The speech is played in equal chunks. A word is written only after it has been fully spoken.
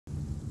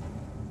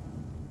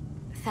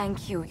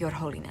Thank you, Your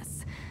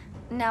Holiness.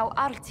 Now,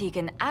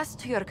 Teagan, as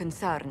to your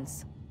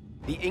concerns...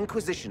 The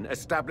Inquisition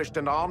established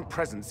an armed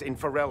presence in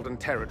Ferelden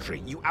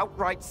territory. You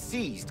outright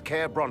seized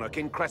Caer Bronach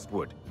in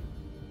Crestwood.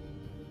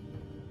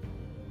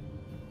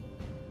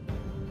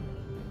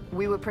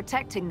 We were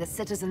protecting the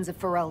citizens of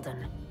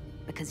Ferelden,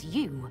 because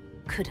you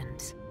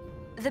couldn't.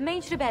 The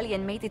Mage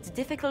Rebellion made it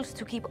difficult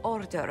to keep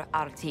order,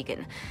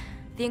 Teagan.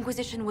 The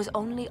Inquisition was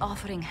only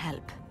offering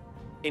help.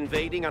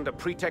 Invading under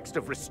pretext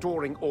of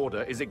restoring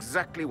order is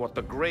exactly what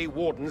the Grey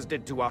Wardens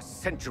did to us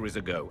centuries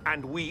ago,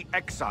 and we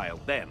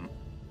exiled them.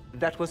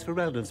 That was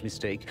Ferelden's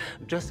mistake,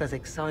 just as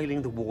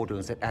exiling the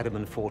Wardens at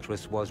Adamant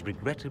Fortress was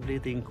regrettably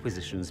the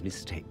Inquisition's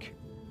mistake.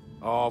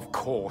 Of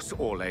course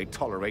Orlais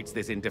tolerates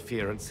this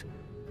interference.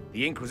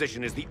 The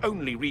Inquisition is the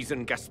only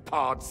reason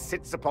Gaspard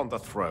sits upon the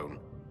throne.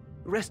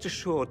 Rest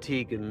assured,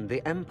 Teagan,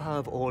 the Empire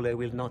of Orlais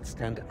will not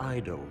stand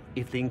idle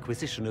if the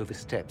Inquisition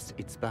oversteps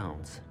its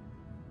bounds.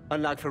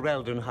 Unlike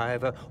Ferelden,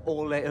 however,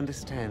 Orlais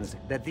understands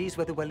that these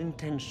were the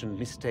well-intentioned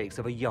mistakes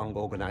of a young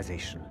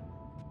organization.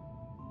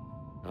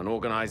 An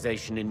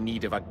organization in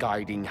need of a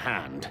guiding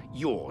hand.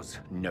 Yours,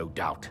 no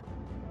doubt.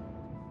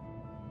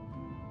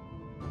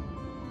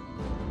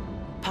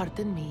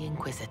 Pardon me,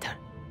 Inquisitor.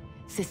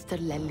 Sister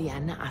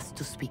Leliana asked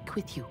to speak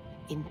with you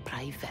in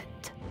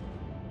private.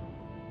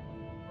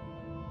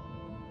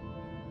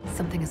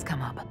 Something has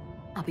come up.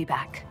 I'll be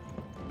back.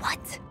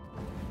 What?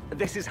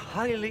 This is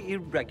highly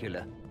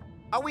irregular.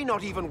 Are we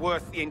not even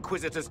worth the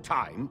Inquisitor's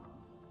time?